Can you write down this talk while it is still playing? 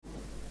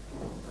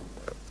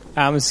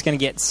I'm just going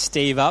to get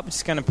Steve up.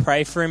 Just going to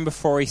pray for him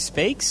before he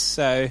speaks.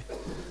 So,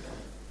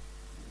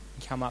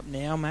 come up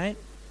now, mate.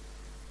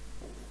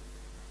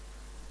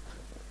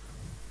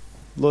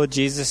 Lord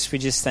Jesus, we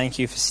just thank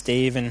you for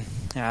Steve, and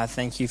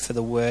thank you for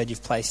the word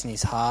you've placed in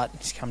his heart.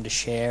 He's come to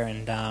share,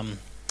 and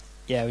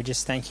we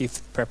just thank you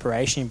for the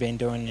preparation you've been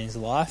doing in his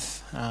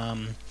life.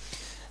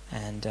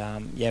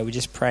 We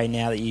just pray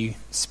now that you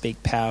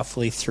speak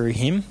powerfully through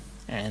him.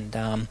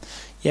 And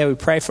we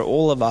pray for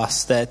all of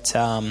us that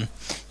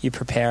you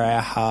prepare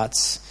our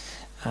hearts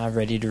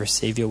ready to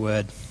receive your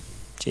word. In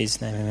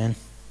Jesus' name, amen.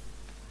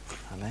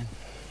 Amen.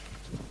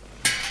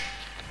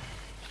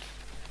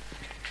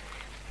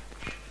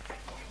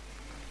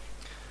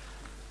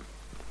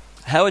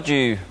 How would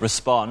you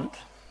respond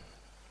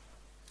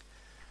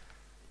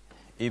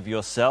if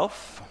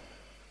yourself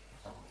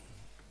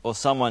or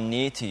someone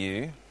near to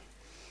you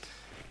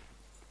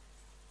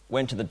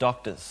went to the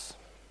doctors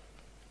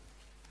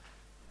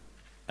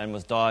and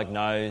was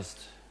diagnosed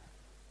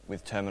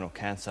with terminal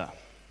cancer?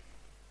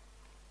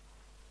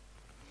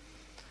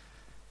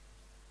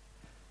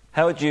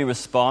 How would you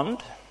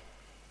respond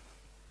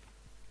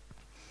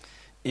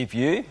if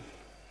you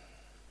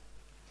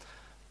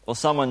or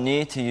someone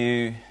near to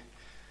you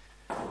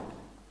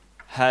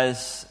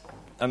has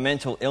a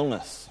mental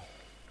illness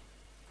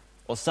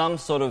or some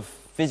sort of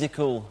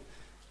physical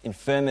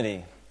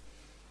infirmity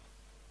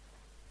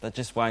that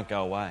just won't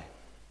go away?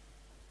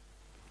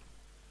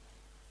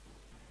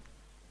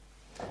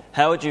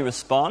 How would you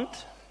respond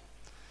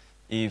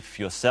if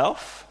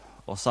yourself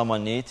or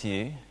someone near to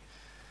you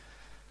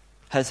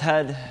has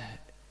had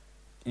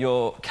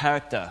your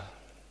character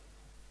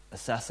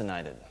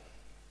assassinated?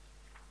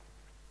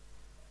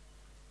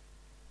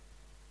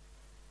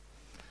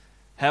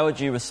 How would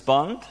you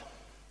respond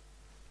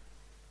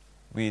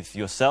with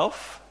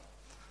yourself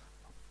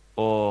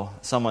or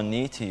someone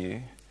near to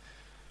you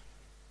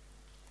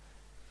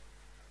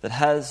that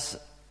has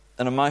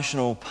an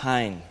emotional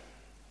pain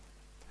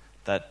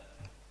that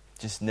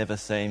just never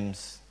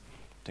seems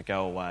to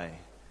go away?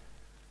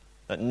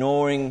 That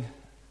gnawing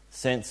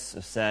sense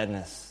of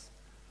sadness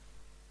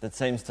that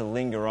seems to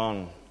linger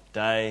on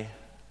day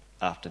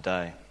after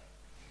day.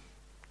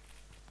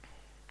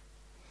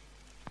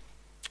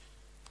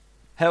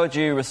 How would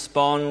you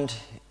respond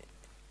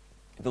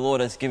if the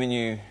Lord has given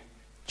you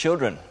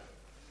children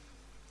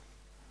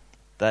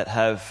that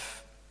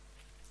have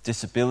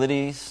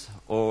disabilities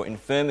or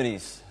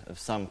infirmities of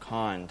some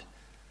kind,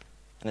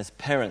 and as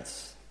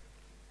parents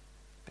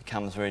it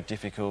becomes very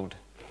difficult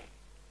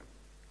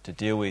to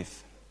deal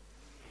with?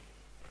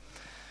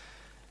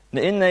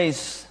 Now, in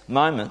these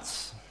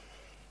moments,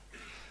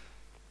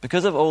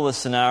 because of all the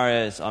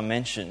scenarios I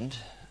mentioned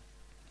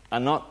are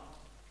not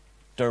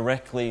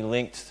directly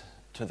linked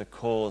to the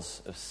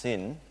cause of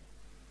sin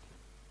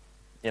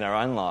in our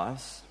own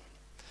lives,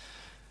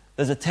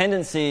 there's a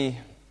tendency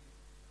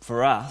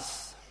for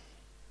us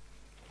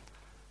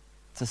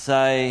to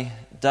say,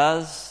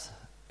 does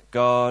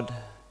God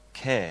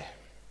care?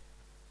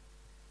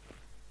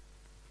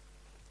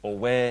 Or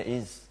where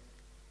is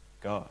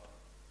God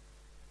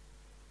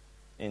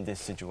in this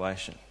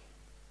situation,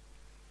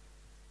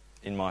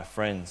 in my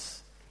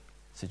friend's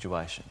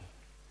situation?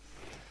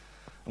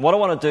 And what I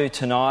want to do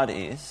tonight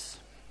is,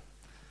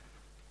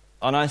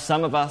 I know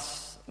some of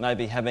us may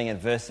be having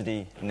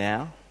adversity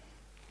now.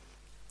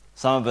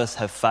 Some of us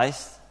have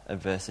faced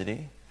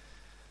adversity.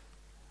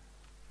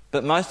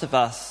 But most of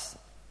us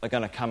are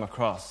going to come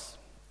across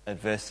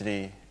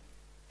adversity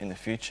in the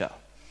future.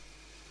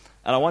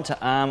 And I want to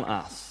arm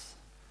us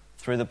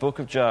through the book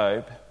of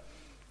Job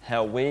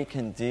how we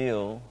can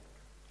deal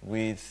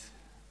with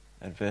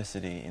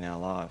adversity in our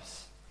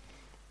lives.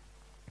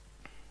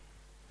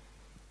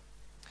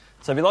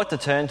 So if you'd like to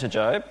turn to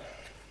Job,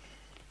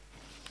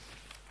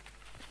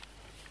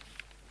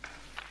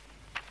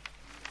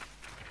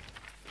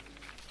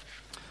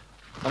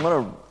 I'm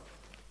going to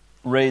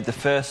read the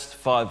first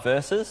 5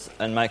 verses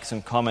and make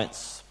some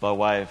comments by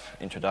way of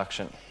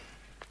introduction.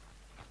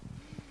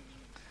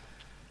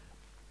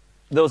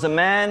 There was a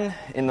man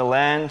in the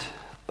land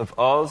of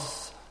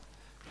Oz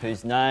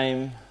whose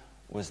name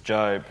was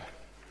Job.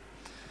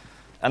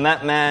 And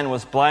that man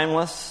was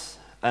blameless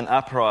and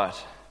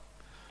upright,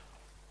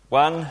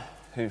 one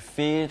who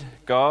feared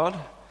God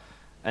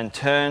and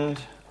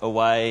turned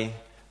away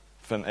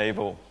from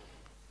evil.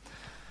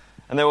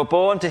 And there were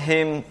born to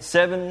him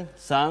 7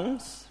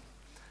 sons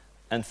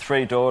and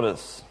 3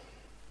 daughters.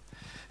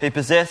 He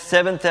possessed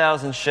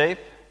 7,000 sheep,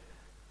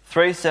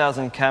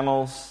 3,000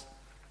 camels,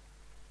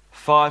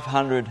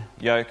 500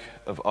 yoke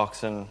of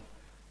oxen,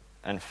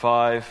 and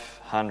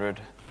 500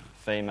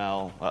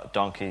 female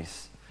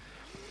donkeys,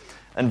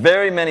 and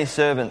very many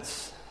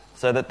servants,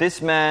 so that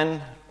this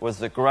man was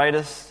the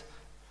greatest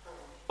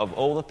of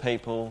all the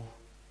people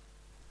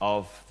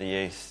of the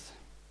East.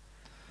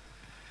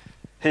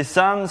 His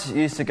sons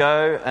used to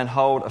go and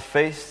hold a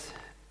feast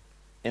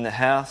in the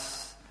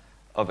house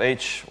of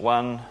each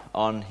one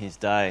on his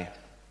day.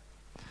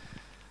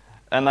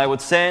 And they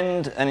would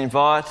send and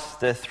invite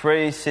their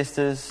 3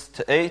 sisters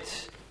to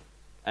eat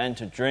and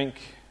to drink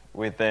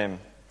with them.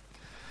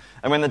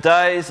 And when the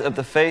days of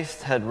the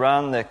feast had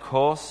run their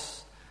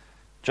course,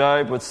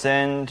 Job would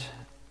send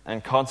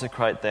and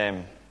consecrate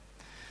them.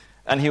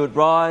 And he would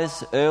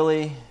rise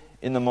early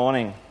in the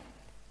morning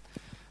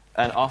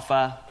and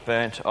offer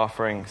burnt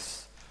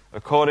offerings,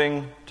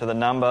 according to the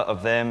number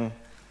of them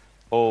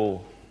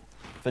all.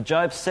 For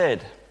Job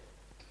said,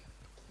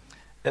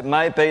 "It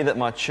may be that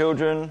my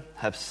children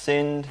have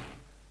sinned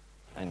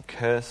and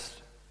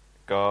cursed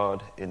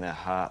God in their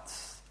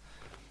hearts."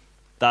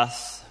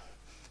 Thus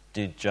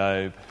did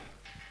Job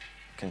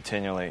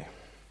continually.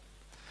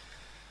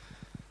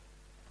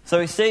 So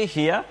we see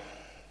here,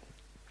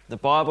 the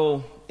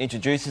Bible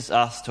introduces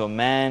us to a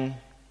man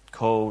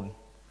called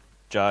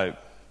Job.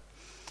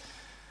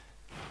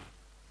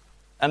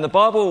 And the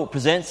Bible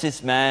presents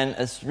this man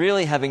as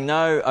really having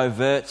no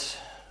overt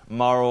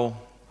moral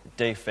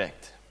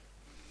defect.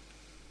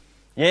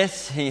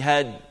 Yes, he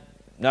had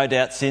no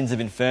doubt sins of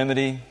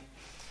infirmity.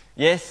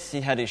 Yes,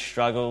 he had his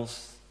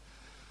struggles.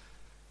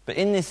 But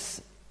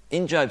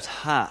in Job's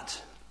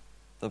heart,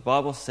 the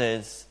Bible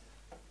says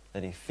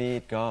that he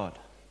feared God.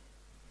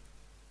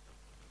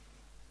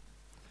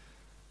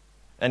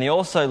 And he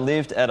also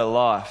lived out a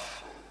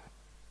life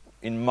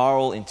in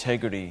moral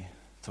integrity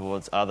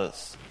towards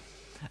others.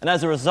 And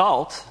as a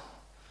result,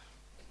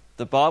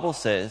 the Bible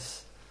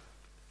says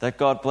that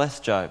God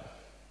blessed Job.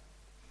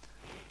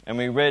 And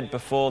we read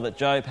before that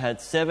Job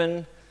had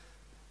 7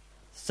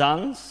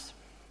 sons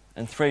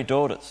and 3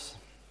 daughters.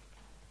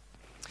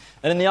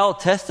 And in the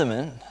Old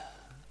Testament,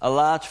 a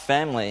large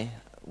family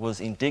was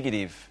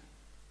indicative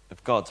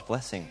of God's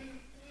blessing.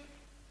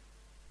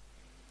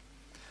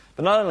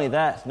 But not only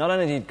that, not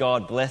only did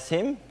God bless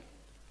him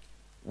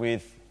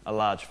with a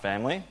large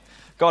family,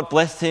 God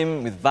blessed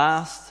him with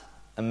vast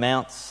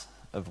amounts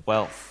of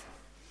wealth.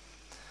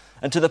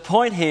 And to the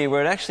point here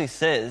where it actually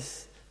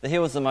says that he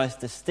was the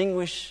most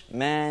distinguished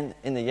man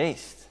in the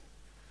East,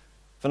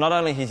 for not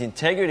only his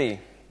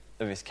integrity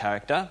of his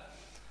character,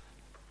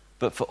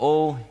 but for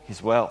all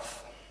his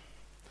wealth.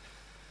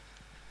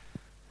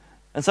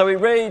 And so we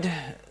read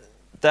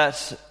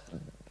that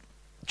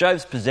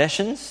Job's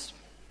possessions,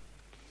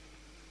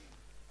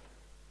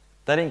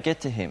 they didn't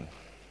get to him.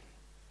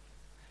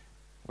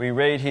 We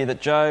read here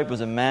that Job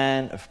was a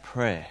man of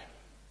prayer.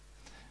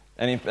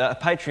 And in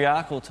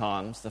patriarchal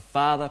times, the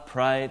father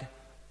prayed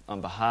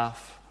on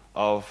behalf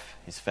of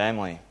his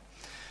family.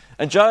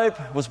 And Job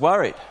was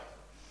worried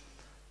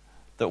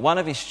that one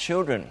of his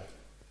children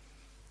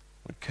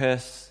would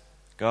curse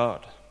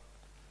God.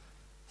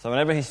 So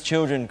whenever his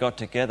children got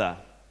together,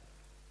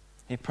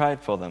 he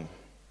prayed for them.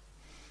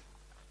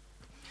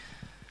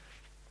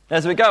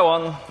 As we go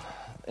on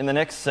in the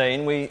next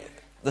scene,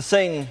 the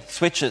scene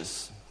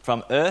switches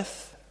from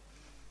earth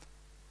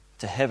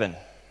to heaven.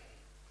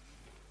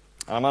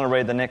 I'm going to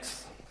read the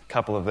next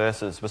couple of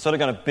verses. We're sort of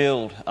going to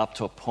build up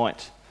to a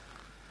point.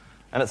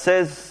 And it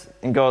says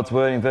in God's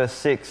word in verse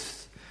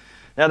 6,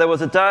 "Now there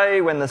was a day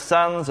when the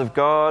sons of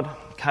God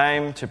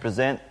came to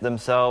present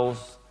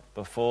themselves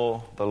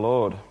before the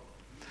Lord.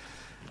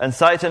 And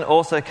Satan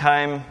also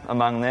came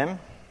among them.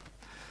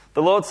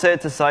 The Lord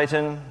said to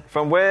Satan,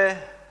 'From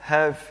where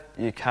have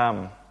you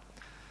come?'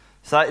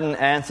 Satan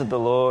answered the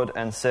Lord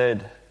and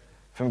said,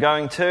 'From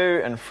going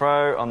to and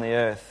fro on the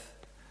earth,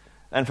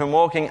 and from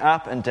walking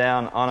up and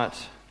down on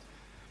it.'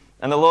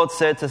 And the Lord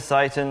said to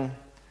Satan,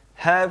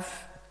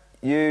 'Have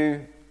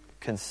you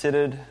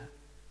considered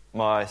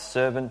my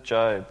servant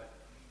Job,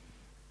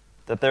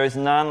 that there is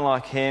none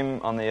like him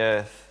on the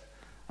earth,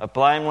 a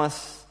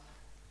blameless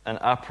and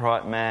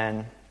upright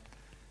man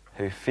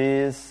who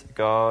fears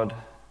God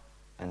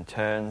and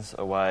turns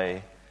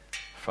away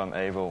from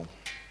evil?'"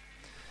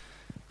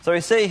 So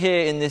we see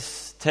here in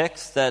this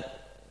text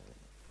that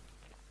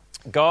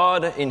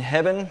God in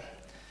heaven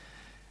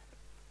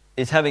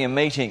is having a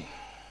meeting,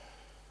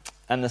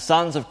 and the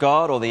sons of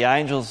God, or the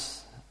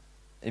angels,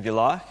 if you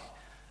like,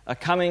 are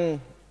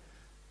coming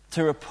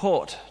to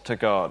report to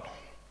God,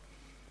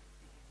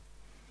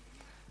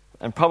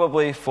 and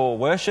probably for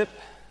worship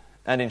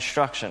and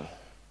instruction.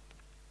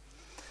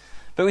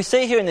 But we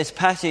see here in this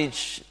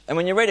passage, and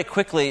when you read it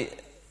quickly,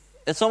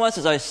 it's almost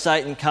as though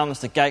Satan comes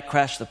to gate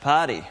crash the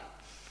party.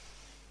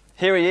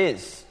 Here he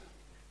is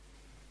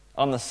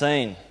on the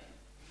scene.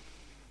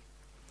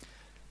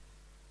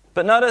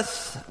 But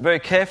notice very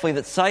carefully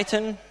that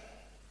Satan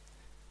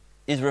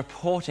is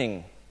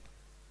reporting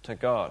to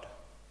God.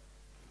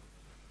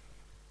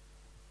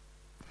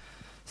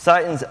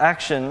 Satan's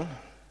action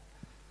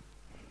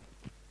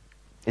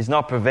is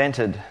not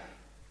prevented,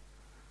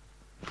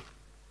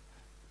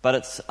 but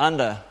it's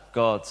under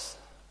God's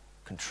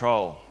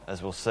control,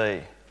 as we'll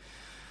see.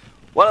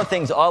 One of the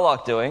things I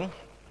like doing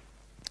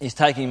is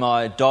taking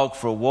my dog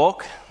for a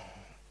walk.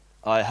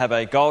 I have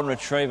a golden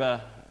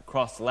retriever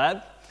cross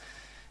lab.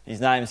 His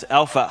name's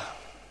Alpha.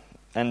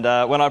 And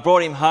when I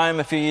brought him home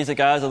a few years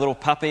ago as a little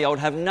puppy, I would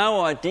have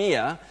no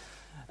idea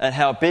at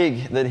how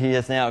big that he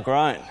has now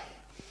grown.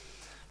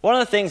 One of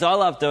the things I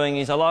love doing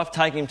is I love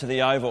taking him to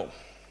the oval.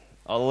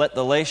 I'll let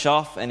the leash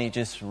off and he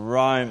just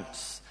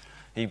roams.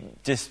 He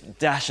just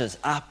dashes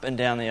up and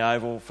down the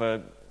oval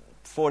for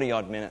 40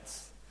 odd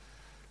minutes.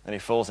 and he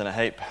falls in a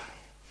heap.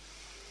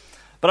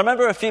 But I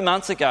remember a few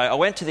months ago, I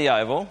went to the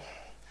Oval,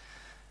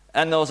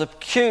 and there was a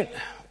cute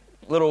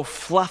little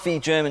fluffy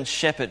German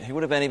Shepherd who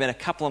would have only been a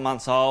couple of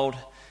months old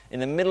in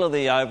the middle of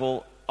the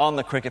Oval on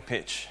the cricket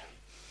pitch.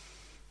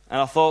 And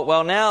I thought,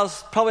 well,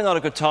 now's probably not a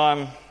good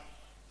time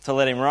to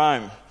let him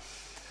roam.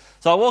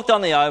 So I walked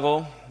on the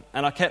Oval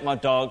and I kept my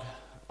dog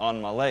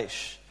on my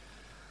leash.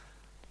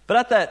 But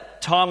at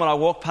that time when I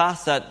walked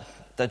past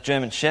that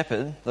German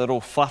Shepherd, the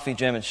little fluffy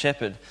German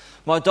Shepherd,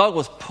 my dog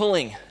was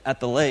pulling at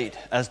the lead,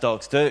 as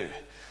dogs do.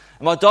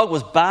 And my dog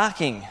was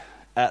barking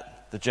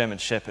at the German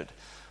Shepherd.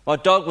 My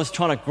dog was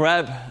trying to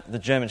grab the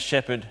German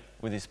Shepherd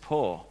with his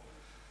paw.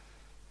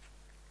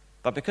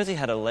 But because he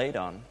had a lead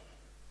on,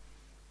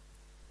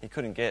 he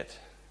couldn't get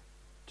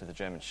to the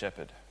German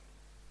Shepherd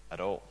at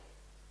all.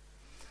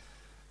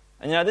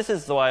 And this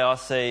is the way I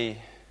see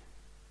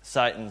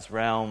Satan's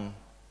realm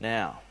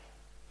now.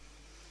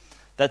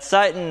 That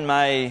Satan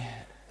may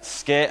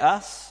scare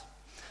us,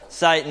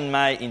 Satan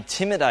may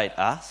intimidate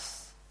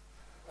us,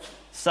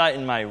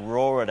 Satan may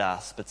roar at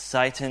us, but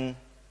Satan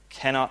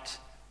cannot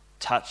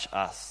touch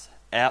us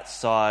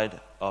outside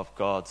of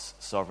God's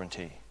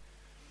sovereignty.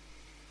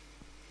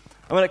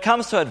 And when it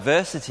comes to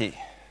adversity,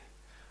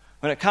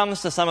 when it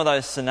comes to some of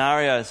those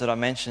scenarios that I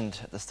mentioned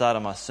at the start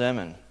of my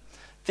sermon,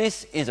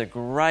 this is a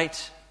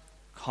great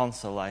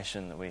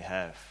consolation that we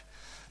have,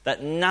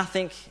 that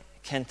nothing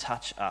can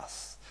touch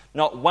us.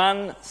 Not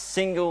one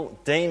single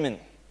demon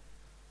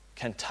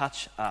can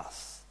touch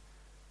us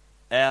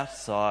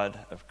outside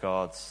of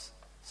God's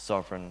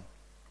sovereign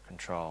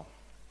control.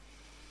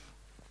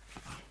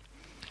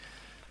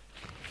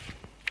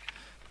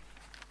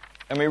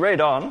 And we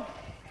read on,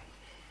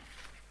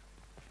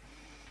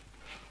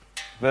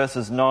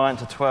 verses 9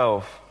 to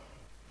 12.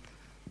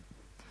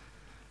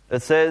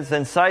 It says,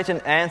 "Then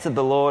Satan answered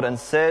the Lord and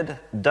said,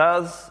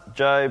 'Does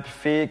Job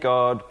fear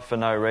God for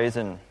no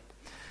reason?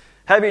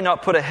 Have you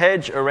not put a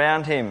hedge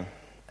around him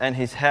and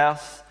his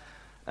house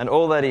and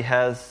all that he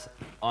has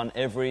on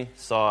every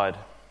side?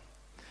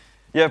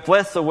 You have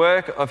blessed the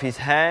work of his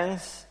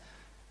hands,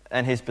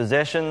 and his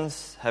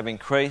possessions have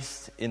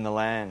increased in the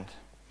land.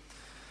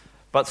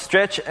 But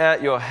stretch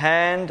out your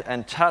hand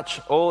and touch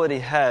all that he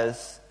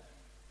has,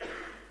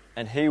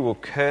 and he will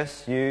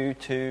curse you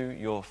to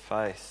your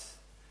face.'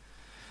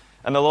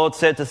 And the Lord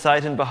said to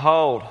Satan,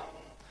 'Behold,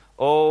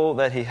 all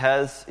that he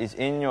has is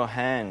in your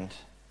hand.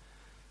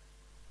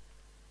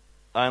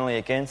 Only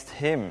against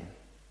him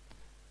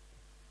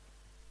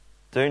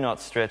do not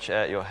stretch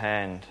out your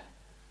hand.'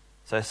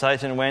 So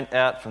Satan went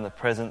out from the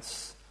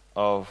presence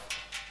of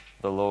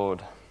the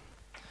Lord."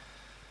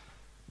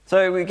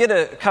 So we get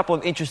a couple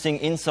of interesting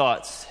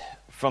insights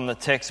from the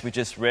text we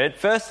just read.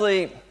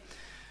 Firstly,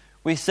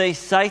 we see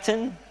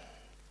Satan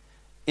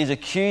is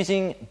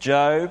accusing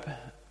Job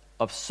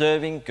of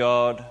serving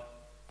God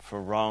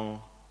for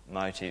wrong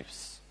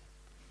motives.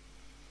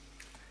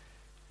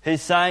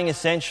 He's saying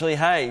essentially,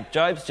 hey,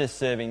 Job's just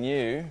serving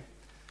you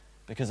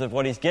because of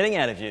what he's getting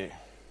out of you.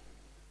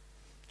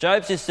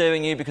 Job's just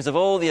serving you because of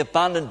all the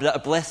abundant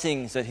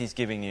blessings that he's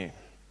giving you.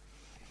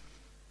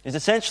 He's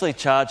essentially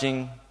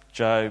charging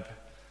Job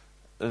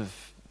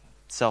of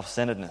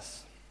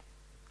self-centeredness.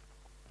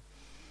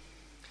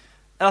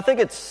 And I think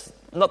it's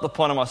not the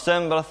point of my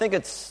sermon, but I think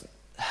it's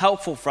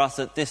helpful for us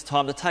at this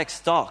time to take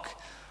stock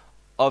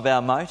of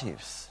our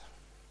motives.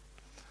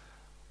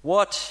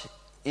 What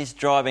is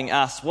driving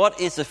us? What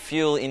is the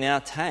fuel in our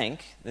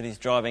tank that is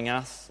driving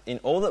us in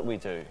all that we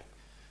do?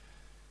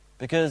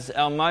 Because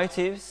our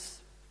motives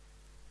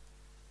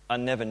are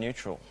never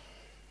neutral.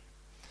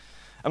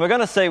 And we're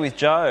going to see with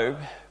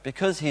Job,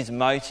 because his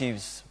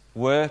motives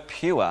were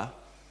pure,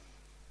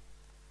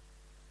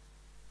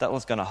 that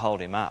was going to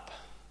hold him up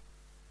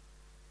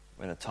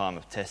when the time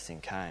of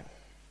testing came.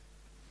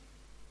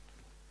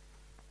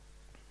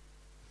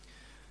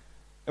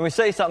 And we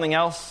see something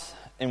else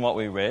in what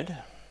we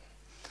read,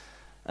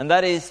 and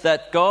that is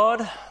that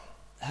God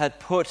had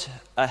put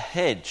a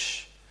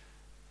hedge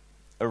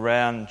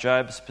around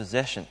Job's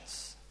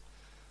possessions,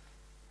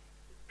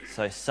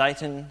 so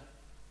Satan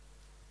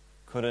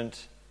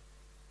couldn't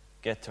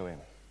get to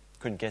him,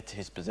 couldn't get to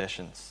his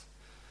possessions.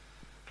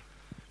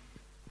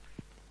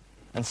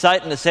 And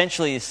Satan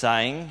essentially is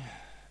saying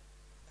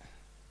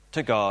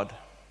to God,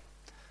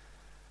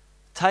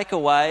 take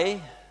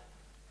away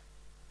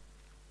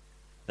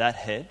that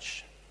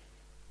hedge,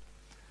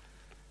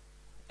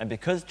 and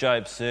because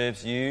Job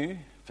serves you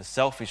for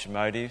selfish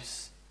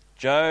motives,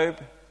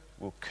 Job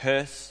will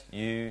curse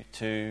you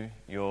to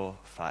your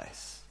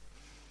face.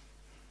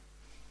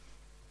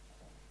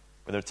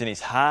 Whether it's in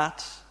his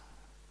heart,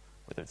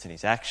 whether it's in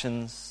his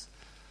actions,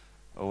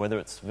 or whether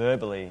it's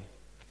verbally,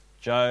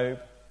 Job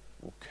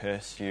will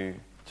curse you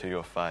to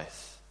your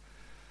face.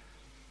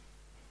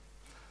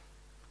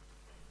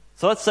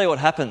 So let's see what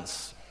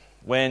happens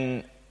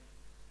when,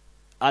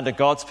 under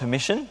God's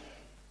permission,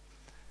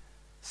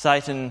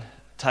 Satan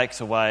takes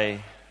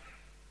away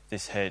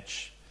this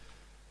hedge.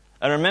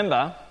 And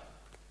remember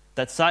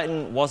that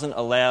Satan wasn't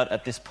allowed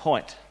at this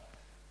point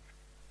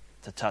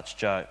to touch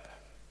Job.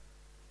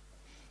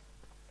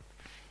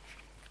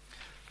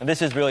 And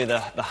this is really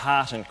the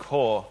heart and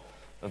core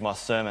of my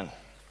sermon.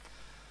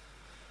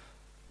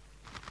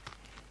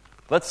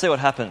 Let's see what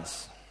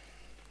happens.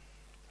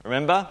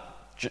 Remember,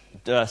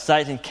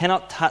 Satan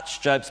cannot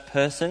touch Job's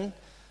person,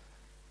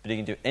 but he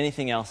can do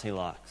anything else he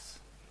likes.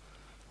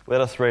 Let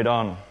us read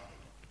on.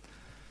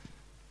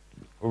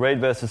 We'll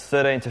read verses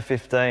 13 to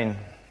 15.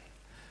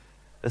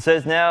 It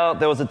says, "Now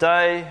there was a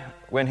day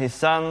when his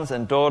sons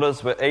and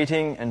daughters were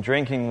eating and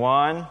drinking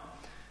wine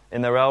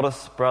in their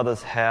eldest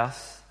brother's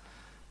house.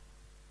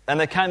 And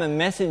there came a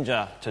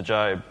messenger to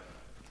Job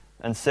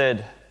and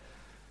said,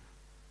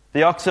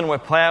 'The oxen were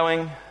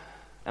ploughing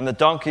and the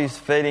donkeys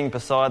feeding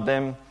beside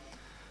them,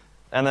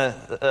 and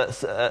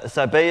the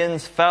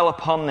Sabaeans fell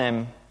upon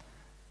them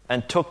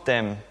and took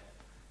them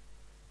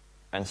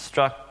and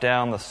struck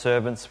down the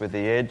servants with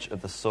the edge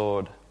of the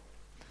sword.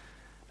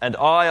 And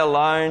I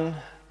alone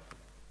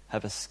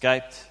have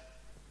escaped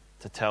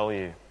to tell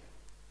you.'"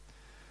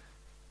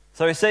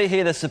 So we see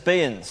here the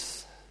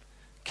Sabaeans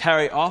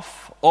carry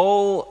off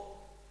all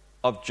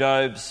of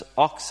Job's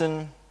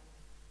oxen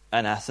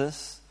and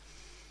asses,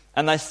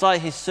 and they slay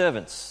his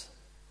servants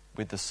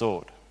with the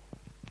sword.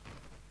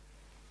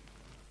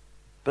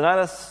 But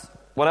notice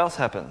what else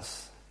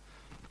happens.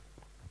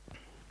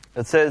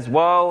 It says,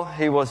 while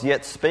he was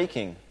yet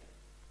speaking,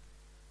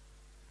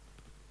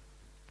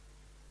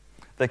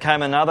 there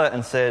came another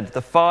and said,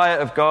 "The fire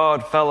of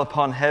God fell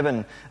upon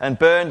heaven and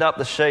burned up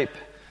the sheep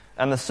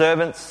and the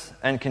servants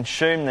and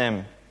consumed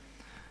them.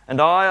 And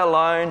I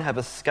alone have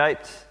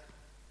escaped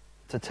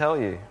to tell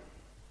you."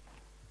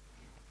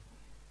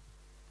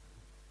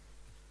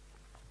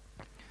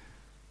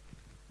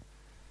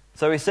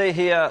 So we see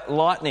here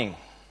lightning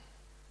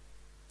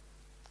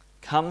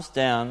comes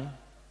down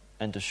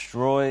and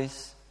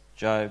destroys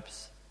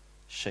Job's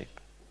sheep.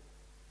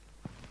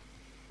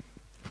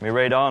 We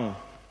read on,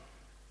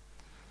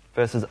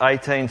 verses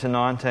 18 to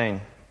 19.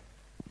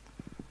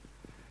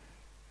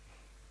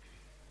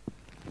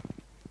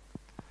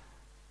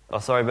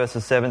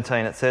 Verses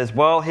 17. It says,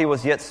 "While he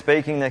was yet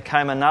speaking, there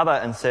came another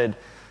and said,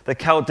 'The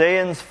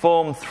Chaldeans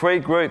formed 3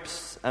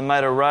 groups and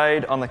made a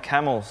raid on the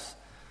camels,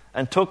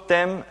 and took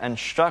them and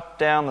struck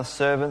down the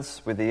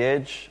servants with the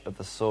edge of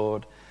the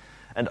sword.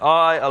 And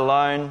I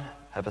alone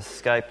have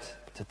escaped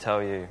to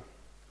tell you.'"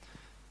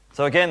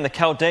 So again, the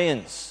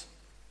Chaldeans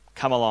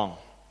come along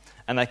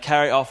and they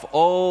carry off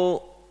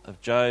all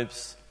of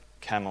Job's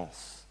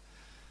camels.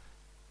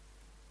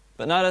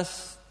 But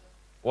notice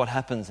what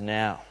happens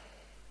now.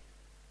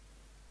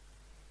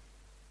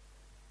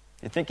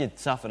 You'd think he'd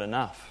suffered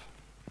enough.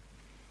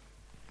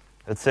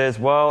 It says,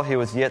 "While he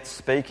was yet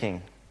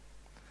speaking,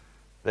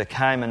 there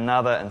came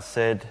another and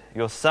said,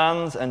 'Your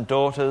sons and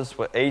daughters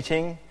were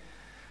eating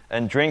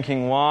and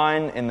drinking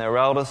wine in their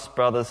eldest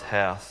brother's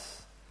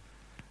house.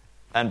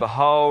 And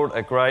behold,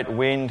 a great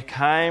wind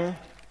came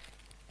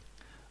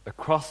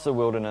across the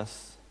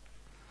wilderness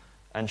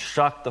and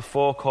struck the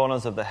 4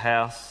 corners of the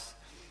house,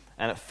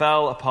 and it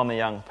fell upon the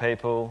young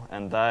people,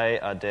 and they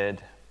are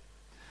dead.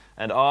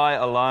 And I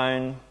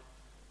alone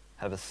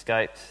have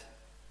escaped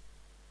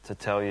to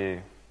tell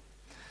you.'"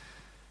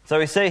 So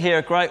we see here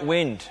a great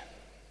wind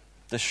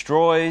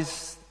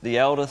destroys the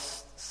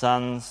eldest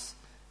son's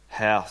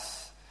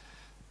house.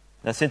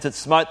 Now, since it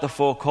smote the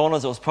 4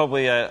 corners, it was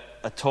probably a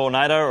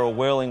tornado or a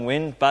whirling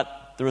wind,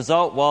 but the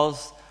result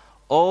was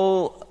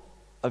all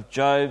of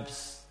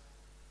Job's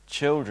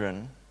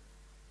children,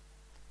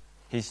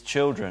 his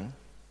children,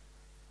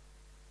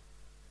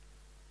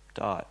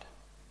 died.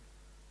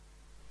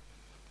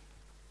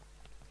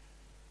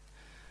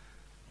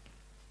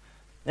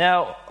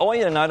 Now, I want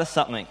you to notice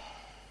something.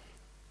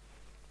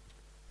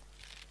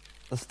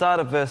 The start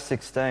of verse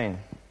 16.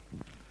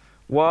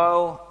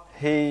 "While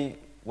he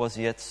was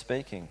yet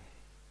speaking."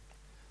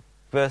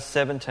 Verse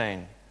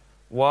 17.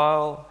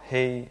 "While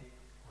he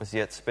was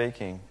yet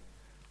speaking."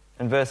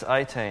 And verse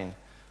 18.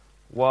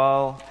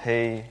 "While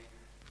he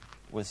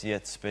was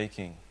yet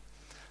speaking."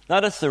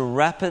 Notice the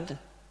rapid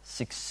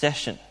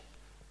succession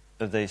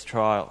of these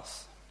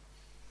trials.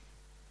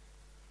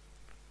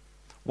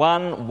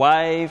 One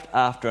wave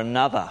after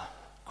another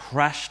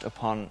crashed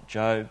upon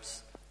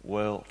Job's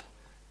world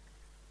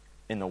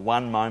in the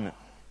one moment,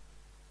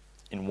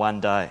 in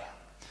one day.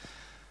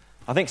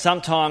 I think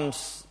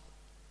sometimes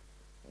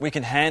we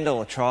can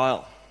handle a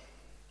trial.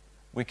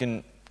 We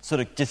can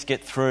sort of just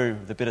get through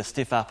with a bit of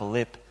stiff upper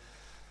lip.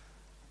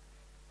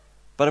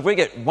 But if we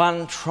get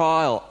one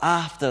trial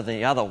after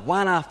the other,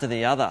 one after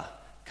the other,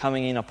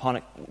 coming in upon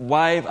it,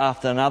 wave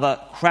after another,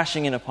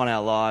 crashing in upon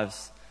our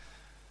lives,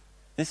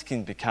 this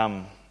can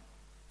become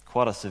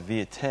quite a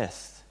severe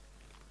test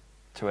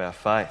to our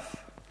faith.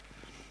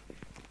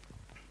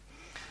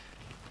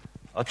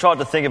 I tried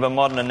to think of a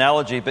modern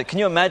analogy, but can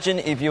you imagine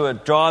if you were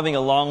driving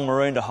along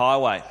Maroondah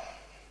Highway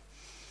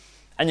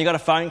and you got a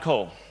phone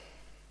call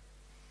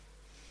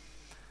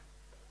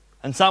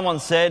and someone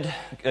said,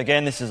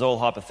 again this is all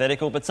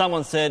hypothetical, but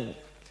someone said,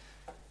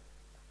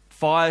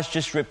 "Fire's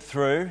just ripped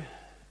through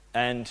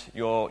and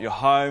your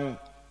home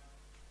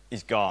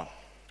is gone.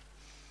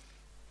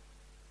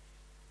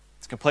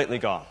 It's completely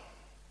gone."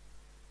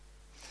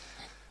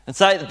 And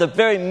say that the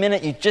very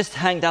minute you just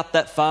hanged up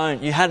that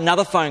phone, you had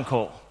another phone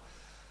call.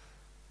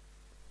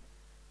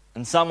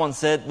 And someone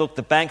said, look,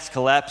 the bank's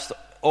collapsed,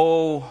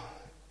 all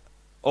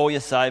your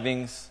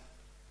savings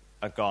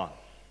are gone.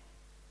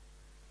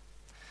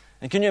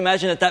 And can you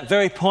imagine at that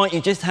very point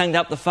you just hanged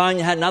up the phone,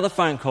 you had another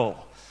phone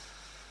call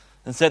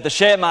and said the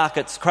share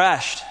market's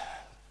crashed.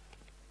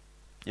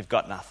 You've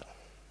got nothing.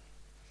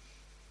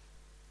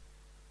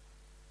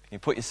 You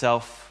put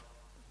yourself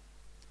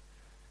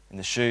in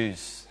the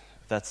shoes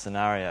of that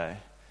scenario.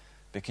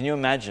 But can you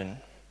imagine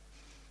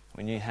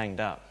when you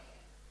hanged up,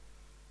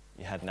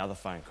 you had another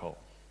phone call?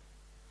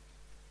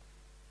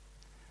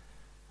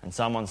 And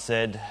someone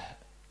said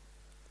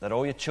that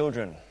all your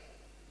children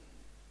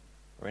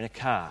were in a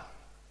car.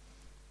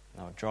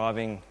 They were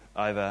driving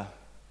over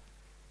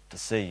to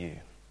see you.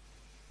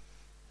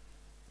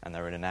 And they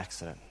were in an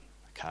accident,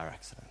 a car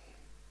accident.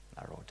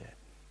 They were all dead.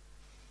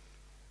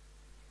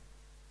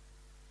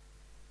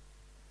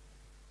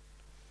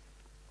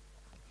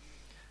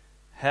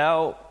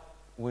 How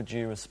would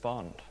you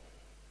respond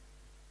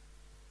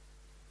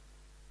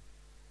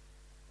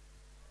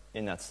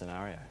in that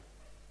scenario?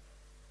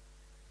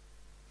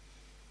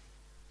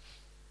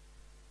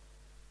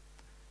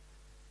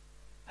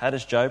 How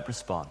does Job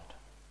respond?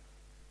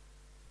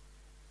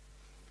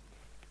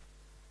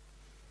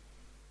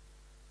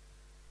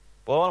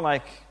 Well, I want to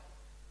make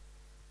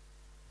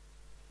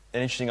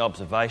an interesting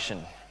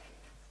observation,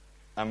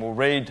 and we'll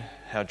read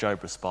how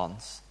Job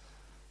responds,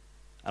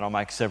 and I'll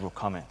make several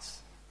comments.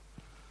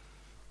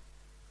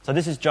 So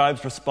this is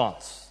Job's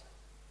response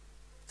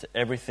to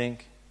everything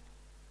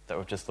that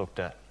we've just looked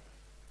at.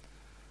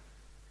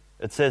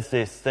 It says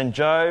this: Then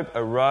Job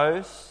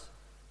arose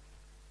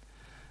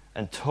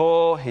and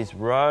tore his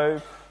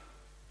robe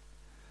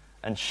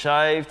and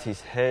shaved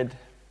his head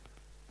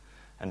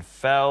and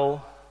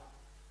fell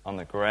on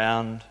the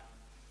ground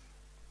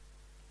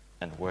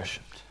and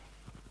worshipped.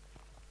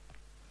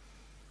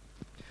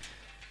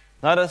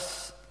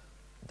 Notice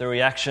the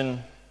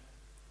reaction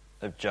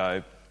of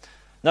Job.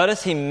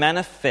 Notice he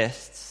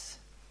manifests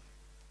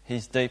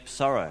his deep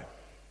sorrow.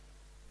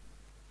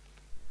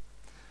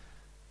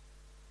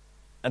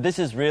 And this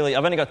is really,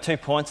 I've only got 2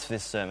 points for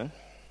this sermon.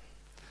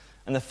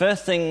 And the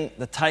first thing,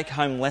 the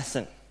take-home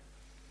lesson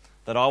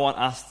that I want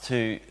us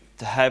to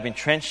have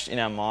entrenched in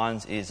our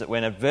minds is that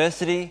when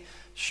adversity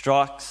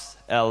strikes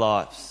our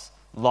lives,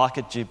 like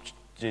it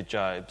did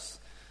Job's,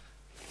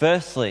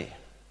 firstly,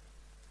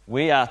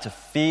 we are to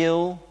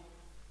feel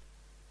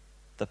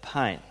the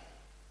pain.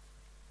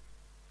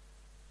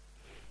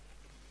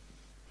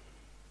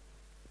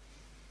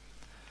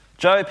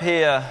 Job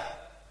here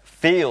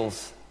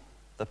feels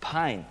the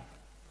pain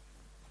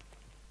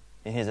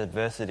in his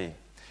adversity.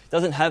 He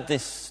doesn't have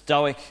this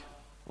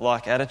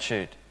stoic-like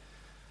attitude.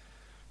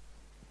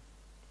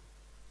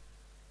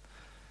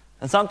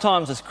 And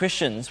sometimes as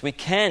Christians, we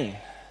can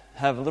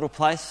have a little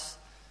place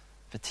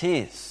for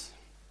tears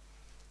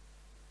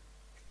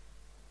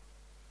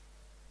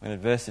when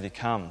adversity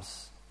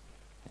comes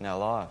in our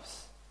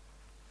lives.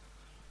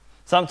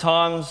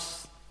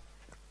 Sometimes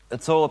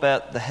it's all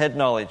about the head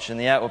knowledge and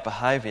the outward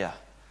behaviour.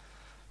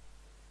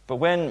 But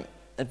when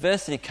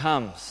adversity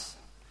comes,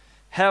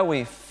 how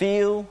we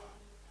feel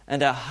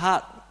and our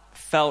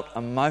heartfelt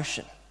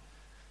emotion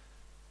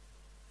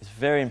is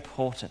very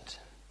important,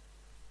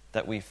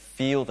 that we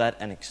feel that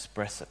and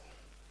express it.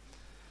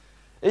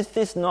 Is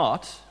this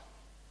not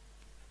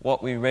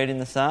what we read in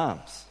the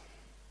Psalms?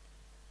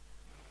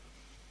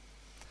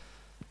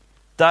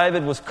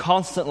 David was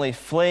constantly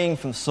fleeing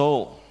from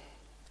Saul.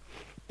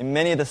 In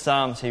many of the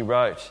Psalms he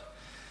wrote.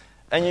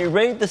 And you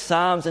read the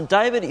Psalms and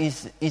David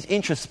is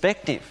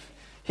introspective.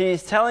 He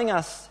is telling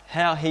us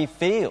how he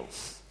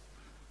feels.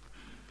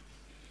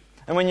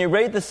 And when you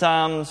read the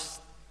Psalms,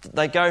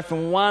 they go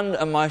from one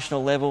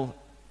emotional level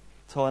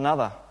to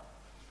another.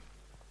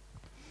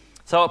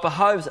 So it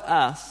behoves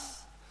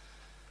us,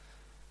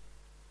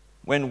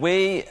 when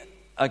we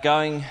are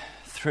going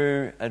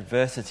through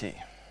adversity,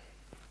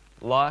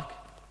 like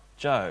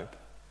Job,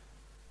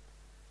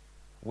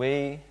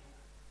 we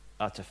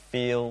are to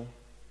feel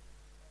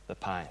the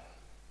pain.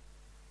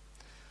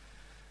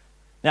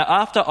 Now,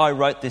 after I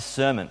wrote this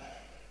sermon,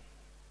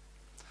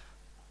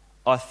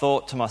 I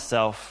thought to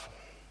myself,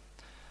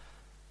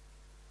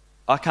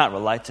 I can't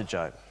relate to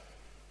Job.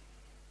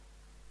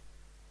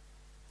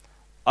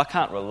 I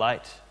can't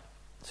relate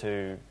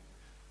to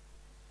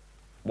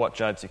what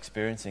Job's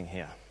experiencing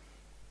here.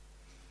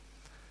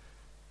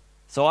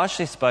 So I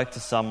actually spoke to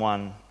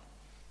someone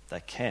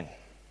that can.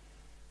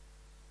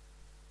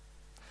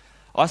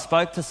 I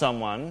spoke to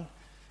someone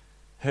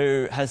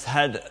who has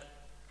had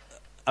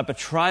a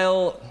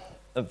betrayal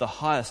of the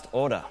highest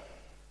order.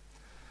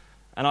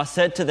 And I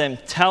said to them,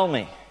 tell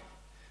me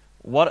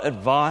what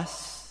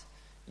advice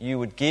you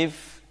would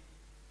give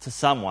to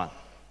someone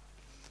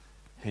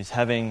who's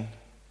having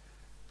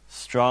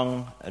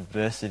strong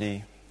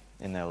adversity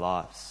in their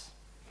lives.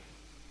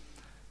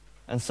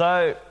 And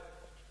so,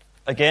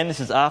 again, this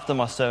is after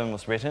my sermon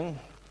was written.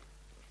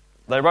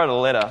 They wrote a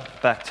letter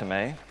back to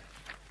me,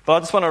 but I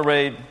just want to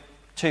read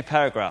 2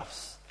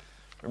 paragraphs.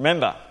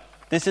 Remember,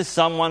 This is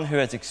someone who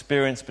has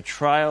experienced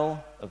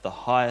betrayal of the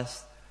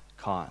highest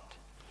kind.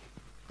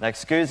 Now,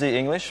 excuse the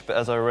English, but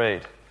as I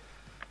read,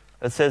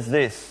 it says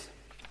this: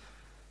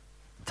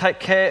 take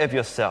care of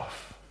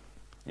yourself.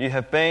 You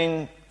have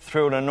been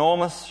through an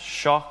enormous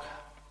shock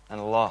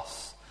and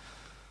loss.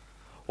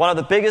 One of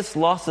the biggest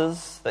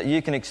losses that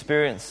you can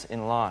experience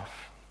in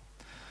life.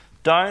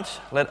 Don't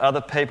let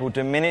other people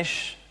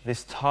diminish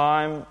this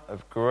time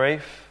of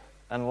grief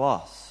and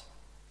loss.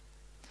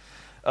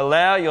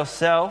 Allow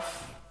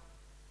yourself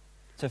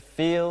to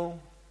feel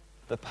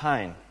the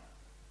pain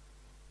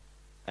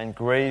and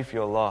grieve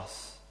your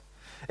loss.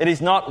 It is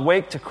not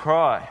weak to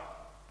cry,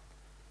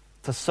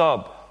 to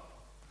sob,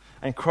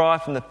 and cry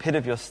from the pit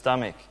of your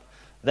stomach.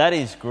 That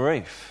is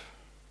grief.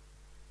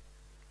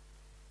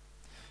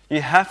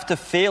 You have to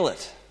feel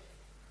it.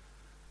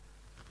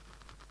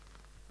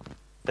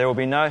 There will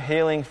be no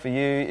healing for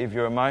you if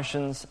your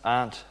emotions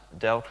aren't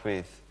dealt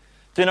with.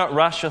 Do not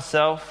rush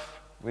yourself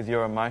with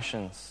your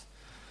emotions.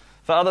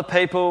 For other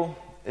people,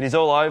 it is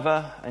all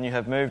over and you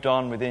have moved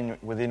on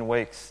within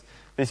weeks.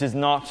 This is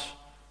not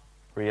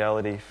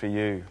reality for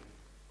you.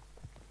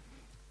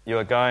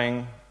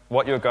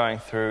 What you're going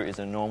through is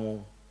a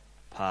normal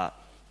part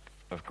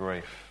of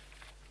grief.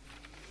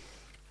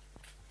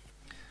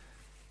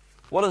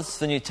 What does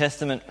the New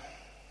Testament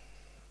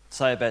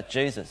say about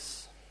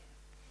Jesus?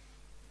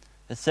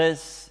 It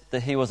says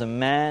that he was a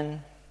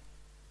man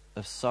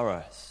of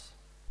sorrows.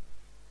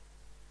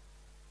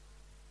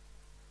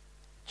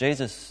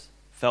 Jesus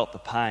felt the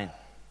pain.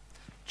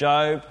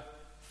 Job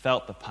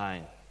felt the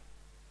pain.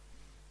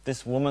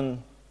 This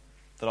woman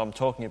that I'm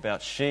talking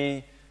about,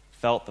 she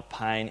felt the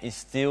pain, is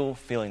still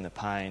feeling the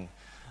pain.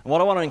 And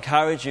what I want to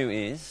encourage you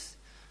is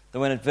that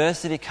when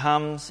adversity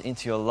comes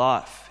into your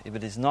life, if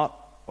it is not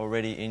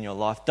already in your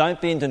life, don't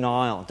be in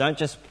denial. Don't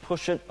just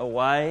push it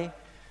away.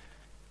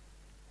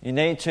 You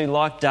need to,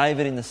 like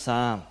David in the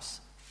Psalms,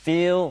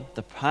 feel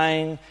the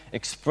pain,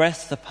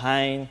 express the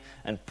pain,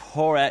 and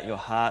pour out your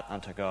heart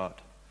unto God.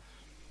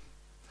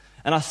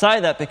 And I say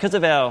that because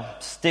of our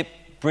stiff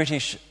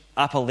British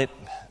upper lip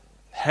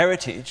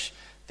heritage,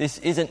 this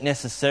isn't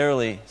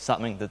necessarily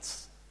something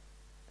that's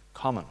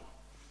common.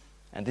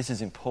 And this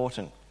is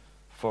important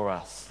for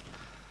us.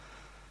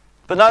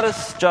 But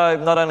notice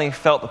Job not only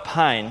felt the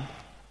pain,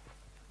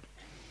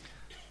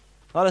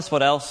 notice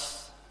what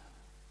else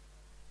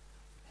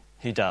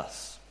he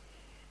does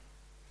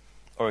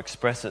or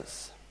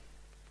expresses.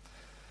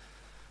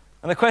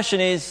 And the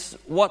question is,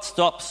 what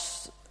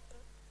stops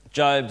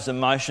Job's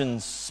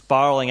emotions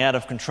spiralling out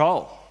of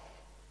control?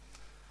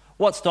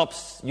 What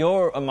stops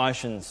your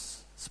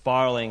emotions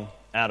spiralling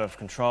out of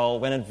control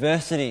when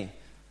adversity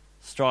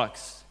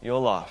strikes your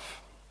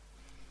life?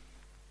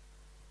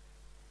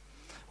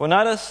 Well,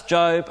 notice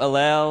Job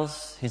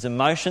allows his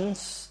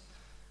emotions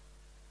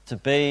to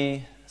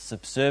be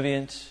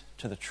subservient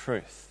to the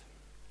truth.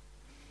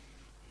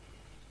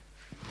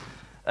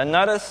 And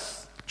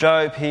notice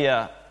Job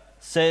here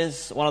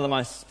says one of the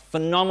most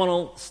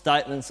phenomenal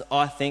statements,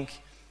 I think,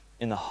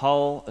 in the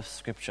whole of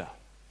Scripture.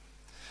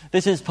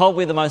 This is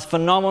probably the most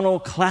phenomenal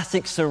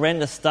classic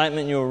surrender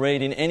statement you'll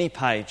read in any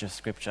page of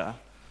Scripture.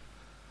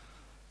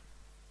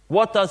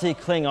 What does he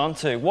cling on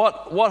to?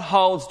 What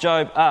holds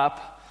Job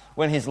up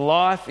when his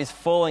life is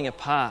falling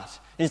apart?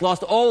 He's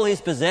lost all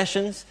his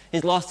possessions.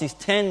 He's lost his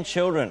 10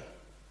 children.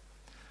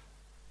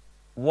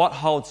 What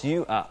holds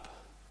you up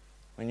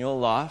when your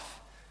life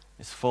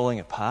is falling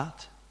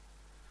apart?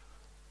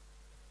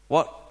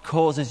 What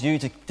causes you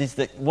to,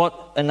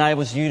 what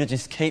enables you to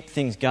just keep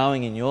things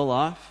going in your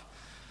life?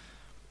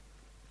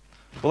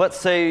 Well, let's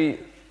see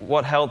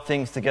what held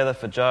things together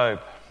for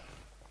Job.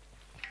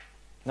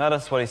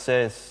 Notice what he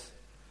says.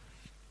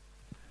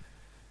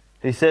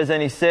 He says,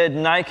 and he said,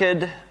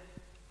 naked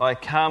I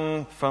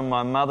come from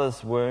my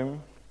mother's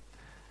womb,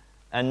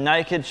 and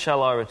naked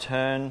shall I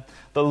return.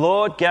 The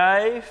Lord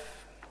gave,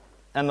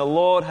 and the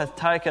Lord hath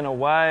taken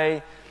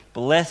away.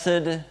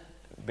 Blessed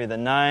be the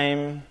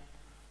name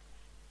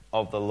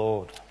of the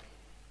Lord.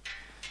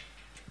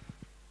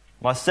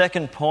 My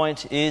second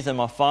point is, and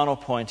my final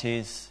point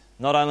is,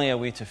 not only are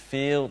we to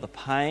feel the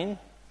pain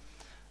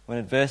when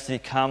adversity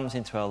comes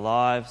into our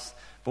lives,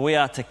 but we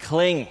are to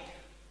cling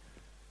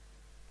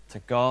to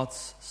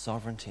God's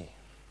sovereignty.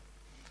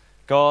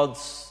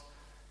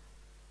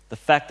 The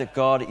fact that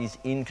God is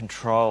in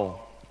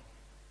control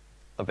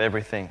of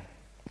everything.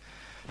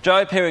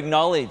 Job here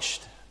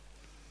acknowledged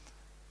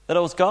that it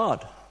was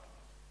God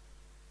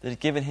that had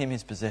given him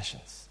his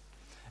possessions.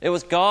 It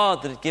was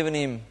God that had given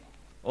him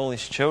all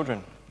his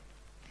children.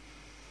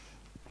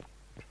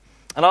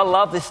 And I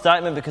love this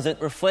statement because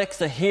it reflects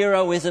the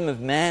heroism of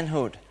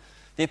manhood,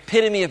 the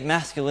epitome of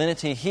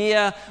masculinity.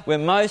 Here, where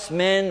most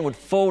men would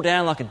fall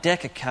down like a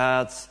deck of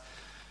cards,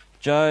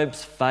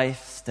 Job's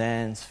faith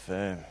stands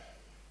firm.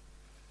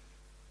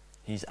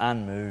 He's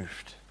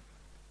unmoved.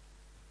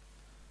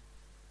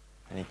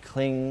 And he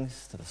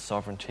clings to the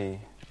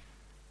sovereignty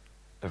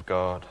of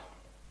God.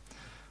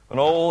 When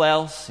all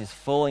else is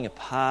falling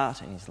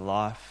apart in his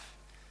life,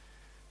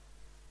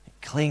 he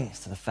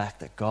clings to the fact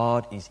that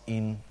God is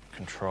in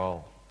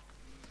control.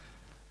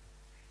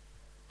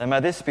 And may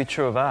this be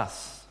true of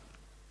us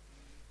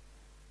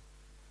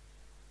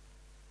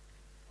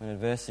when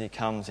adversity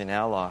comes in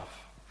our life.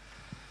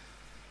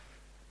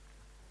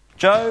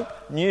 Job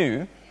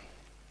knew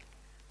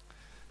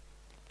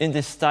in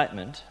this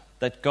statement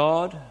that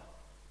God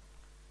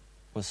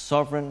was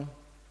sovereign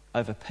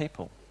over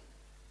people.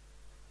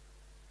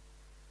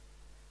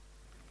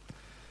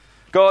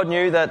 Job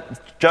knew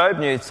that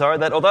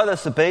although the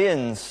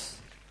Sabaeans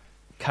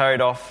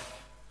carried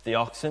off the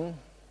oxen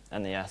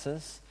and the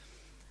asses,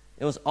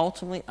 it was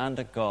ultimately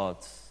under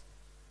God's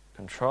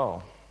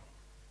control.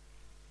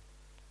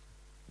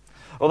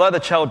 Although the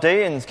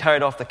Chaldeans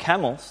carried off the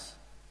camels,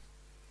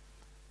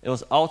 it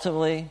was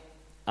ultimately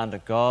under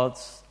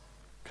God's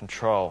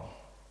control.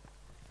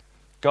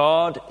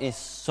 God is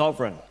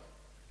sovereign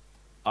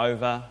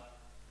over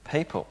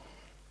people.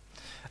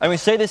 And we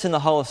see this in the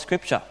whole of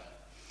Scripture.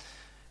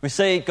 We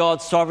see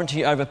God's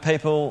sovereignty over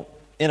people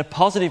in a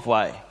positive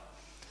way,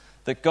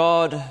 that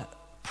God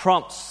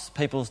prompts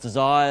people's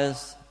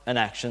desires and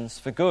actions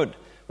for good.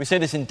 We see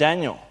this in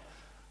Daniel,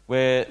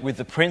 where with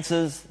the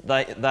princes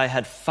they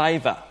had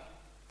favour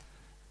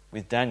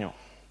with Daniel.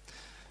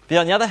 But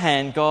on the other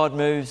hand, God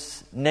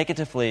moves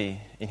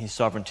negatively in his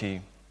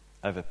sovereignty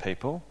over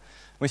people.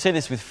 We see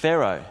this with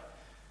Pharaoh,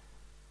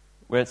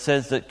 where it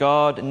says that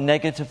God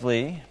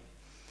negatively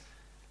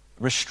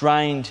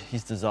restrained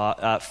his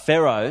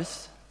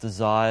Pharaoh's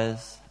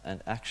desires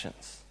and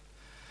actions.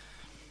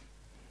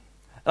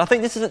 And I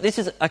think this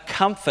is a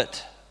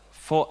comfort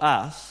for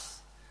us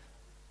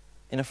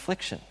in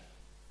affliction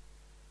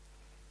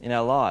in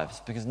our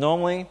lives, because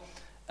normally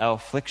our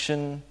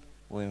affliction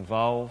will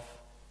involve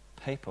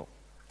people.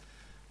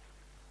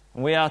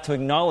 And we are to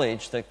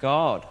acknowledge that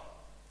God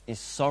is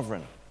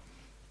sovereign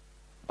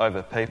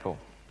over people.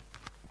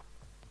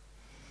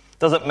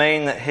 Doesn't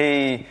mean that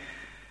he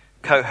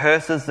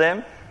coerces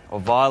them or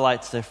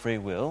violates their free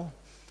will,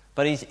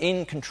 but he's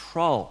in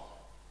control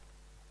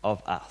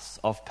of us,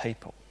 of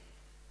people.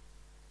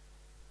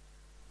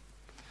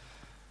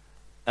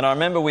 And I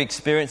remember we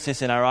experienced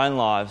this in our own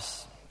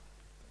lives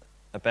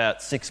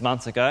about 6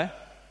 months ago.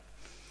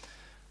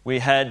 We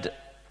had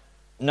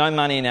no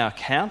money in our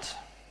account,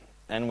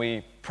 and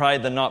we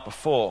prayed the night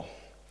before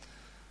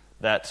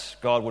that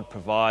God would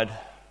provide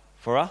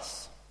for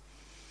us.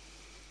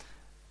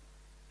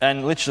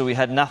 And literally we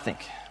had nothing.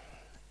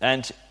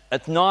 And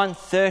at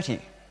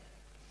 9:30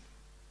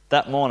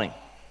 that morning,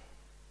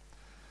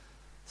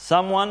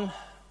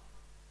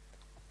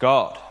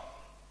 God,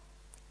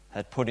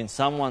 had put in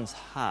someone's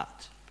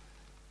heart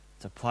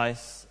to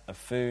place a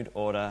food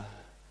order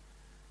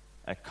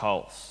at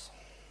Coles.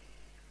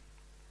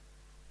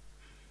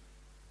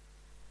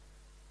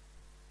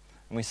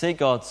 And we see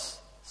God's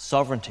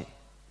sovereignty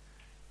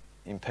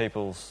in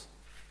people's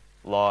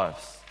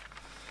lives.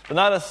 But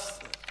notice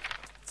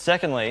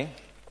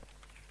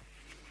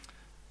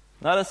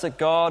that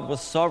God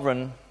was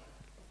sovereign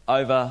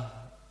over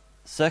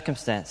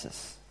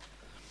circumstances.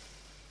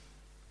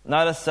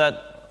 Notice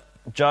that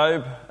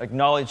Job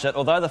acknowledged that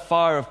although the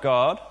fire of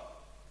God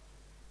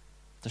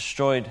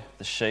destroyed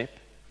the sheep,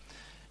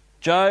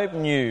 Job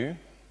knew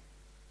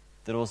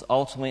that it was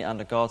ultimately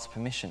under God's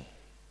permission.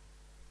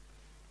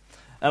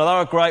 And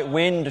although a great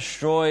wind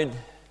destroyed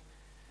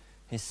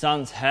his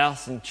son's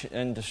house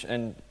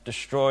and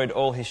destroyed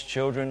all his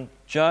children,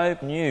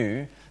 Job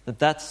knew that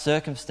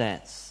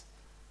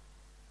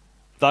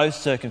those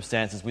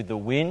circumstances with the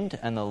wind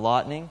and the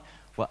lightning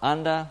were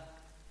under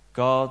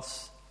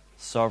God's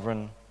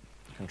sovereign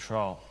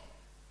control.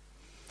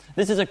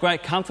 This is a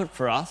great comfort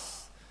for us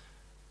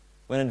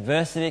when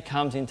adversity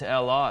comes into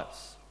our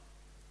lives.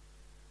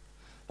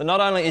 That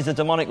not only is the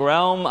demonic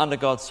realm under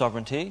God's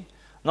sovereignty,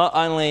 not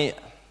only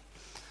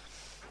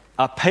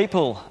are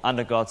people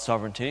under God's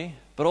sovereignty,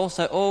 but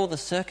also all the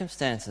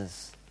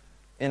circumstances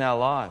in our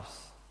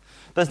lives.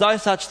 There's no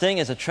such thing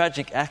as a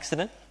tragic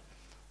accident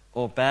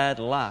or bad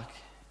luck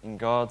in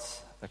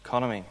God's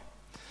economy.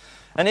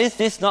 And is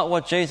this not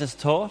what Jesus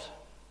taught,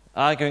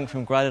 arguing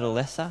from greater to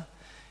lesser?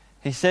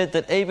 He said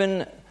that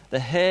even the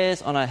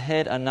hairs on our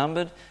head are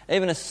numbered,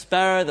 even a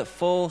sparrow that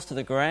falls to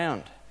the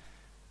ground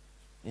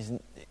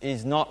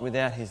is not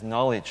without his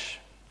knowledge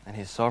and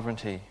his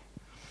sovereignty.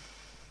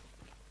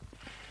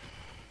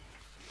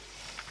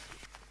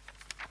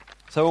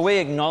 So will we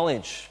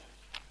acknowledge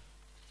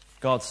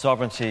God's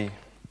sovereignty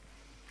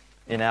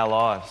in our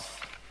lives?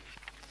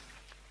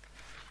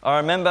 I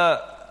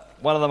remember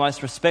one of the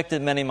most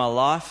respected men in my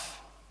life,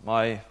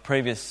 my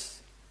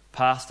previous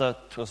pastor,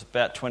 it was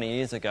about 20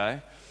 years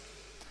ago.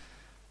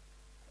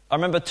 I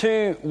remember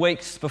 2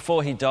 weeks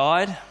before he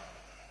died,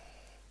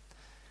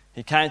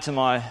 he came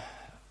to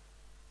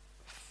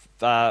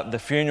the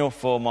funeral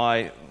for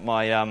my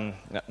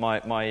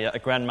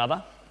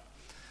grandmother,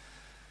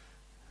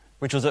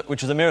 which was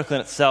a miracle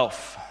in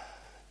itself.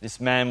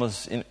 This man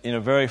was in a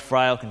very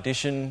frail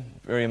condition,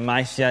 very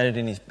emaciated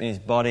in his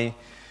body.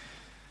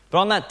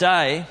 But on that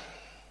day,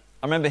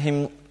 I remember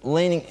him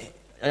he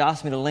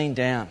asked me to lean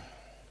down,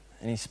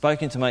 and he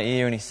spoke into my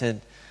ear and he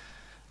said,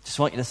 "Just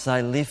want you to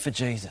say, live for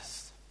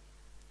Jesus.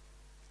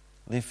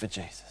 Live for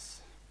Jesus."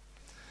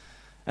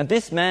 And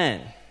this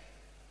man,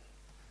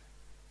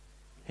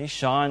 he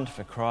shined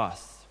for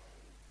Christ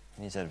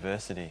in his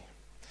adversity.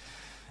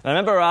 And I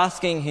remember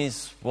asking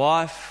his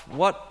wife,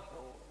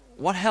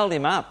 what held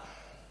him up?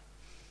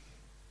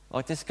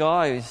 Like this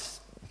guy who's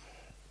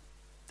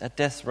at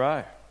death's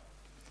row.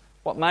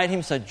 What made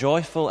him so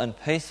joyful and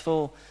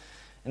peaceful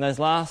in those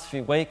last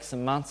few weeks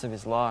and months of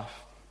his life?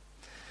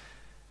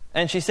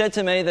 And she said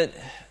to me that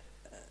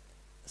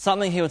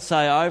something he would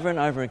say over and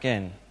over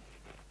again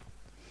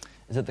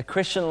is that the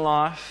Christian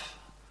life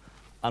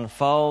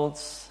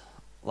unfolds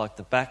like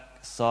the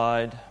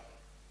backside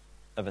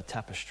of a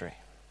tapestry.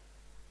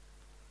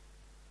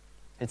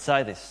 He'd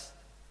say this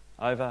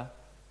over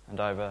and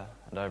over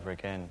and over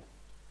again.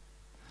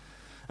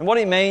 And what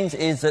he means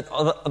is that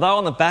although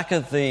on the back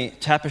of the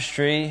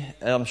tapestry,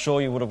 I'm sure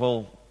you would have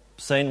all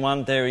seen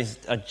one, there is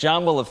a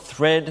jumble of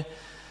thread.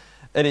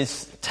 It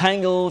is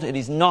tangled, it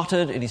is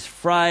knotted, it is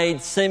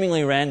frayed,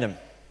 seemingly random.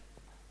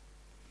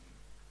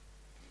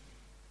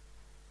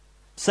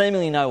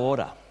 Seemingly no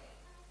order.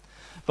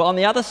 But on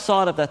the other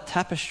side of that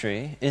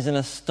tapestry is an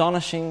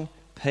astonishing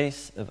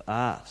piece of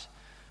art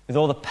with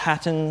all the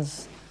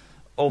patterns,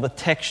 all the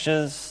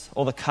textures,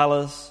 all the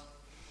colours.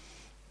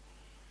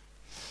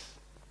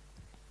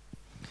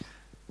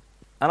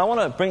 And I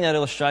want to bring that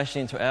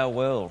illustration into our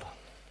world.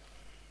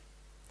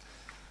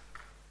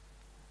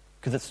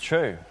 Because it's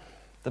true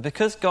that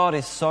because God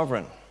is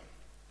sovereign,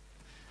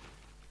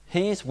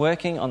 He is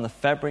working on the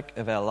fabric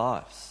of our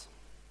lives.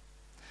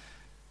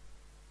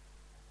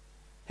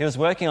 He was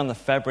working on the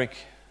fabric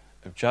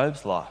of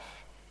Job's life.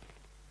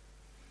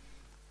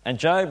 And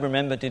Job,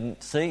 remember,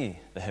 didn't see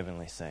the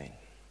heavenly scene.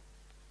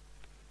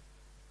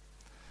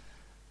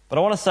 But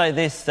I want to say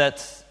this,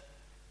 that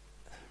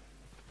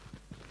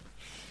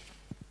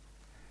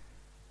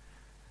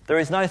there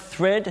is no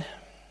thread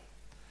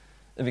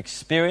of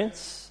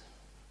experience,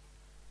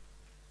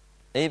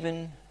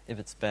 even if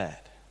it's bad,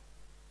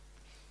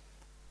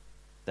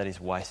 that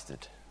is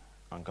wasted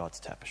on God's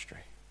tapestry.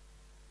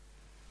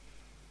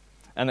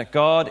 And that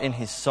God, in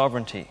His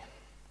sovereignty,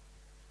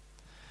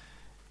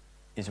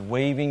 is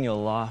weaving your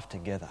life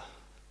together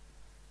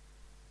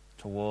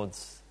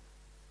towards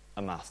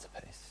a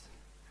masterpiece.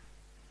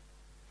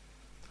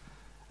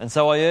 And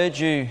so I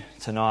urge you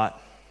tonight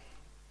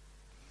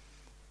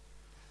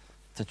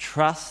to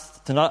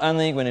trust, to not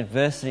only when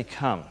adversity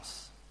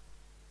comes,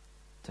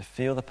 to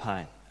feel the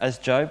pain, as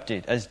Job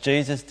did, as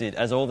Jesus did,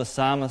 as all the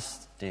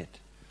psalmists did,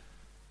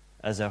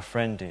 as our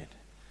friend did,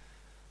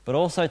 but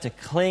also to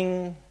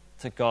cling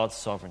to God's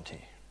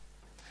sovereignty.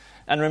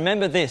 And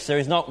remember this, there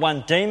is not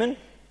one demon,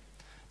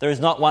 there is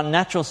not one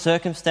natural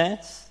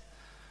circumstance,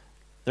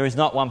 there is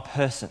not one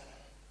person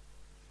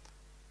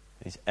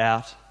that is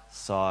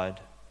outside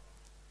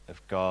of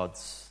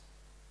God's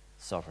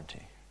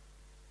sovereignty.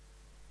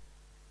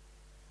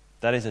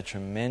 That is a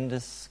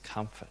tremendous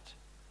comfort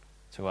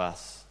to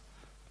us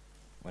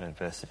when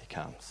adversity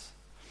comes.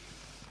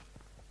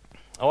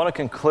 I want to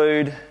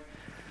conclude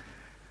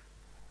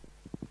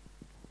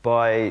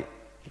by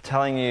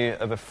telling you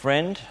of a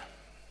friend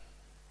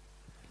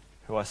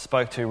who I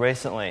spoke to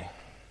recently,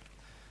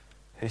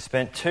 who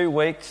spent 2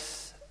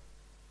 weeks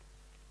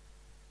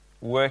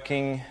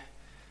working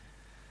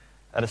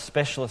at a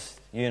specialist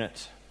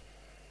unit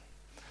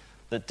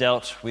that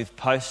dealt with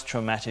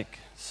post-traumatic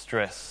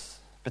stress,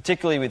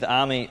 particularly with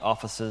army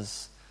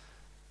officers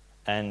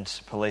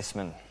and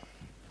policemen.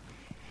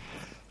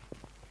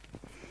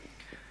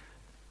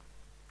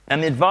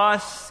 And the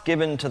advice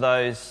given to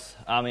those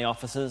army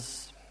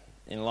officers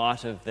in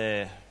light of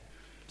their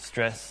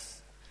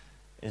stress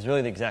is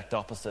really the exact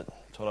opposite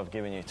to what I've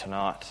given you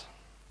tonight.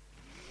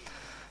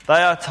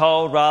 They are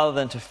told rather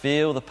than to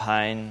feel the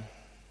pain,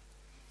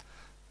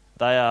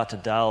 they are to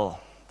dull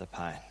the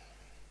pain.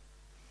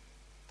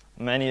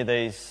 Many of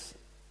these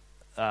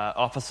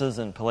officers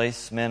and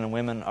police, men and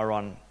women, are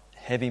on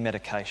heavy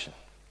medication.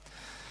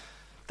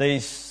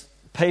 These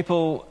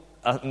people,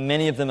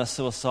 many of them are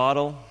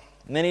suicidal.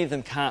 Many of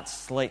them can't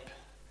sleep.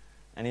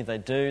 And if they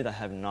do, they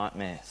have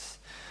nightmares.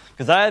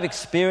 Because they have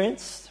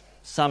experienced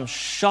some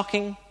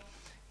shocking,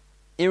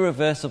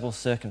 irreversible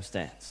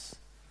circumstance,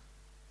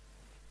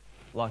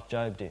 like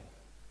Job did.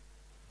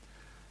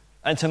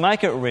 And to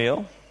make it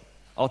real,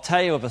 I'll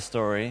tell you of a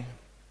story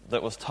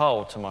that was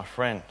told to my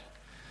friend.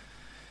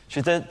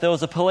 She said there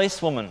was a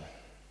policewoman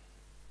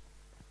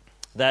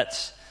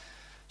that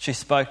she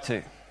spoke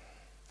to.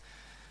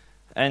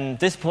 And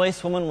this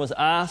policewoman was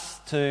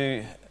asked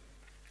to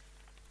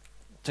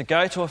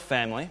go to a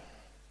family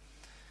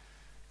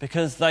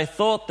because they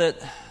thought that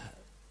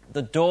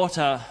the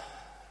daughter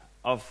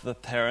of the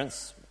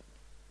parents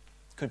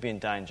could be in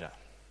danger.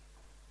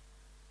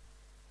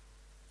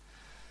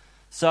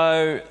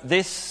 So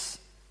this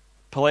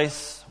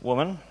police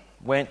woman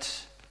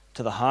went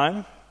to the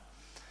home.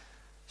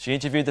 She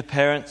interviewed the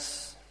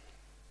parents.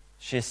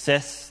 She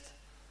assessed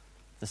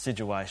the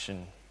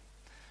situation.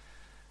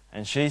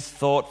 And she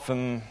thought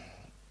from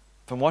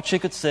what she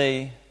could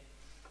see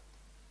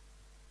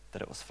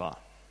that it was fine.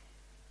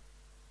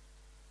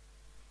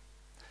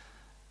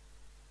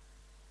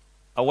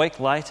 A week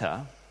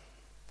later,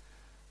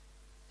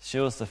 She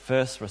was the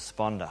first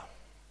responder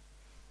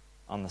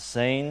on the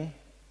scene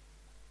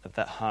of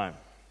that home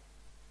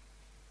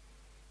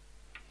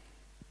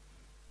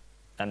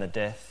and the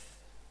death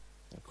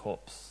and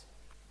corpse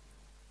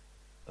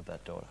of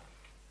that daughter.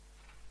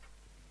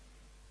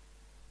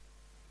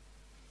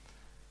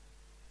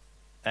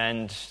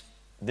 And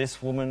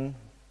this woman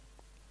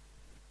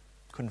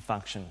couldn't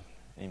function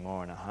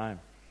anymore in her home.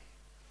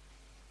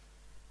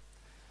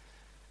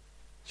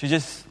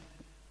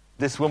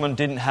 This woman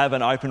didn't have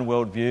an open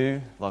world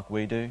view like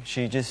we do.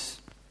 She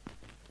just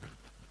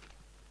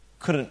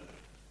couldn't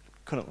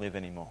live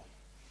anymore.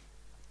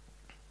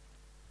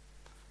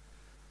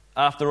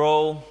 After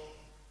all,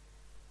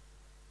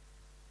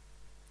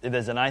 if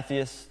there's an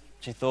atheist,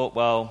 she thought,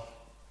 well,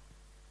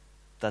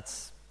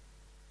 that's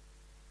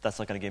not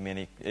going to give me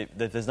any...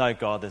 If there's no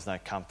God, there's no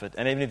comfort.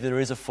 And even if there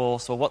is a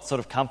force, well, what sort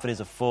of comfort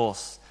is a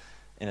force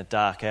in a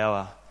dark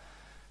hour?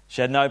 She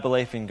had no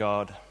belief in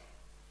God.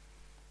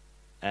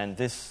 And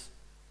this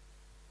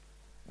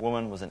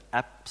woman was an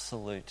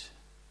absolute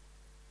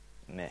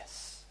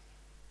mess.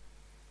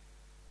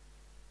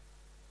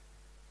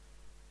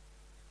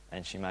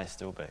 And she may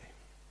still be.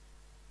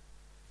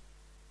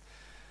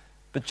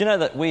 But do you know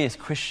that we as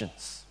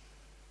Christians,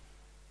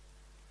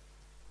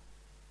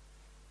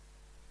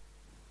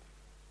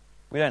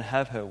 we don't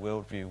have her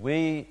worldview.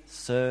 We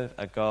serve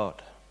a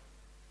God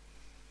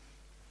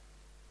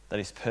that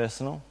is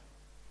personal,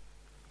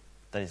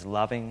 that is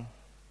loving,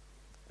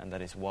 and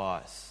that is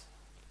wise.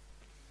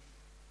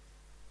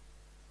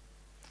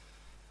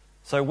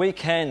 So we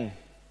can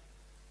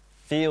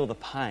feel the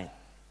pain.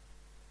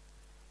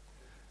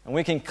 And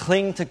we can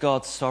cling to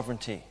God's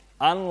sovereignty,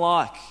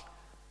 unlike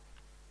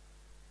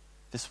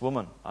this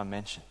woman I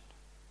mentioned.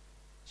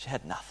 She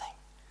had nothing,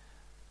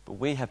 but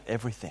we have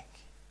everything.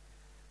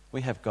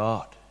 We have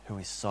God who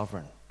is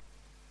sovereign.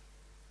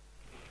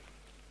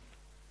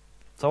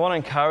 So I want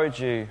to encourage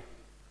you,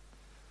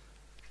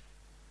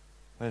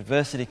 when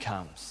adversity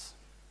comes,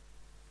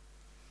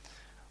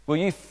 will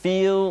you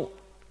feel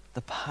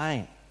the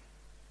pain?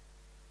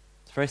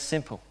 It's very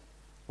simple.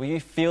 Will you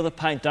feel the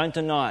pain? Don't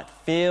deny it.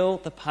 Feel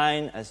the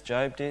pain as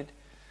Job did,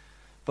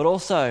 but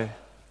also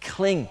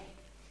cling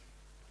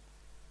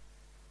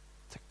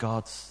to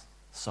God's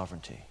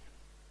sovereignty.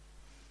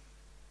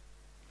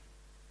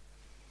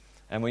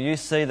 And will you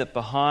see that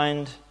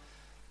behind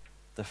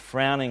the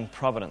frowning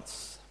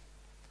providence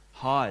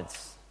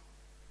hides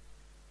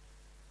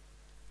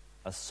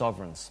a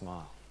sovereign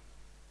smile?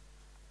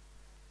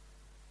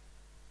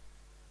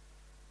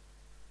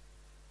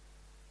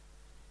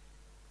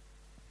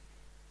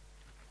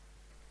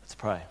 Let's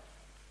pray.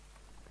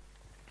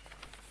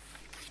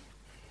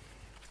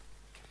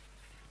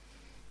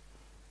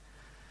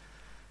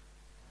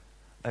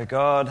 O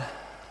God,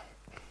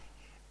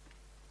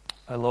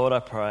 O Lord, I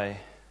pray,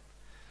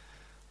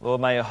 Lord,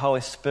 may your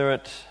Holy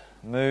Spirit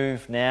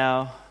move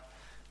now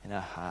in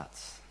our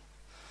hearts.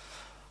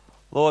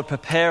 Lord,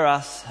 prepare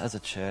us as a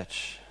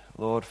church,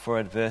 Lord, for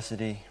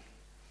adversity.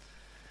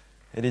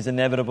 It is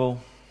inevitable.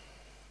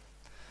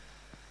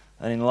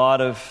 And in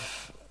light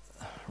of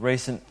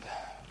recent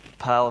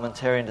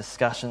parliamentarian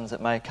discussions,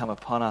 it may come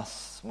upon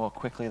us more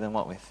quickly than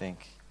what we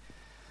think.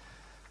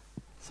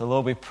 So,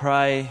 Lord, we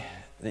pray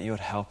that you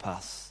would help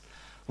us.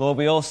 Lord,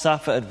 we all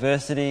suffer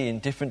adversity in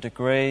different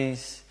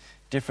degrees,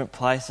 different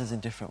places, in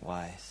different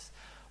ways.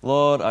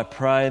 Lord, I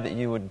pray that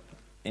you would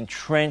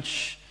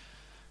entrench,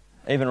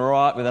 even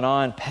write with an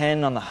iron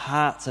pen on the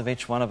hearts of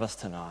each one of us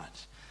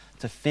tonight,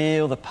 to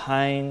feel the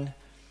pain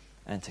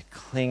and to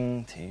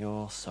cling to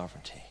your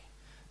sovereignty,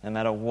 no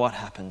matter what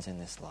happens in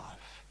this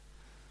life.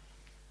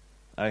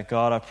 Oh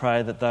God, I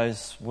pray that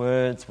those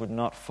words would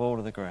not fall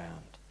to the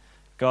ground.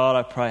 God,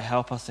 I pray,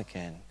 help us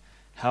again.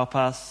 Help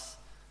us,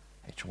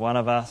 each one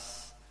of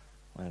us,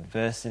 when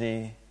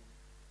adversity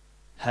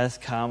has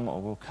come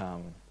or will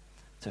come,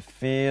 to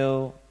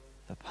feel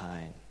the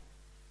pain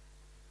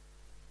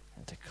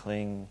and to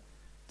cling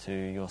to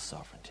your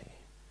sovereignty.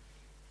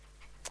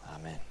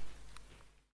 Amen.